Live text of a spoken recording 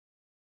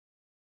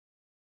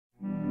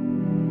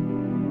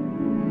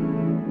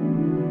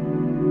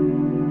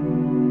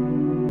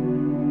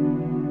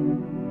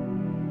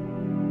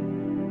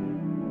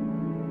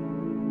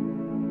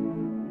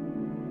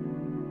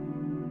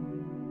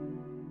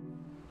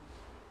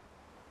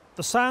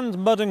The sand,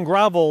 mud and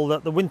gravel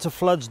that the winter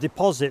floods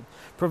deposit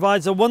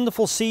provides a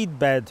wonderful seed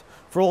bed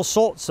for all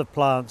sorts of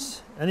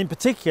plants, and in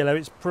particular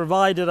it's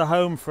provided a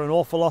home for an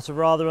awful lot of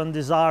rather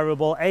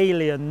undesirable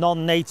alien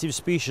non-native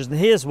species. And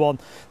here's one,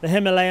 the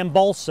Himalayan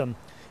balsam.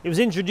 It was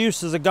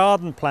introduced as a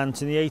garden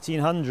plant in the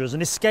 1800s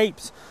and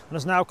escaped and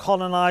has now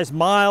colonised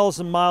miles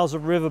and miles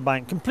of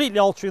riverbank, completely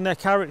altering their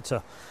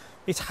character.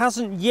 It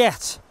hasn't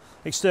yet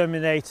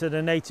exterminated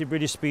a native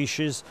British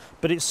species,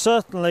 but it's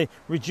certainly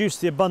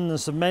reduced the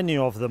abundance of many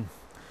of them.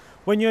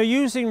 When you're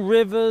using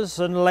rivers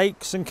and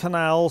lakes and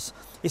canals,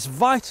 it's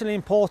vitally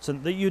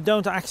important that you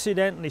don't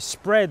accidentally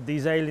spread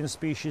these alien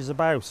species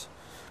about,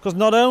 because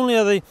not only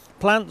are the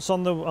plants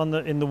in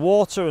the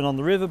water and on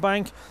the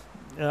riverbank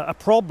a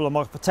problem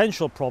or a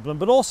potential problem,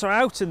 but also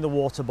out in the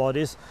water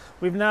bodies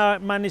we've now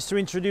managed to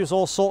introduce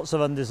all sorts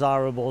of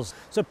undesirables.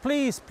 So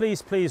please,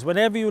 please, please,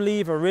 whenever you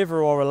leave a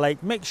river or a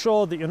lake, make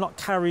sure that you're not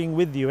carrying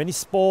with you any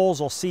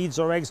spores or seeds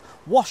or eggs.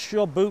 Wash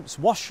your boots,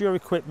 wash your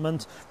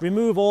equipment,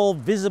 remove all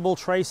visible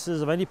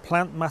traces of any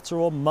plant matter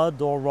or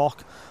mud or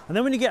rock, and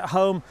then when you get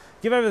home,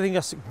 give everything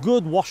a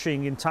good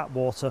washing in tap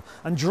water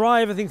and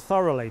dry everything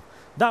thoroughly.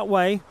 That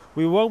way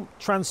we won't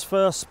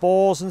transfer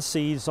spores and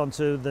seeds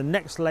onto the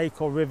next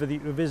lake or river that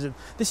you visit.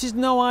 This is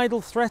no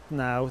idle threat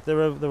now. There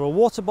are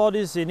water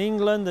bodies in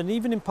England and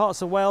even in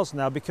parts of Wales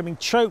now becoming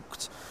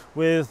choked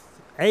with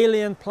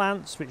alien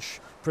plants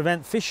which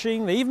prevent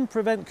fishing, they even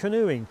prevent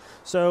canoeing.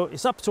 So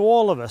it's up to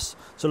all of us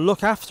to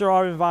look after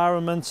our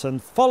environment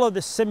and follow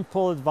this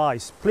simple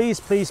advice.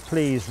 Please, please,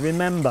 please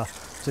remember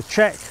to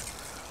check,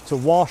 to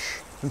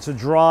wash and to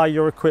dry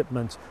your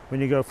equipment when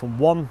you go from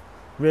one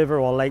river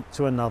or lake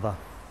to another.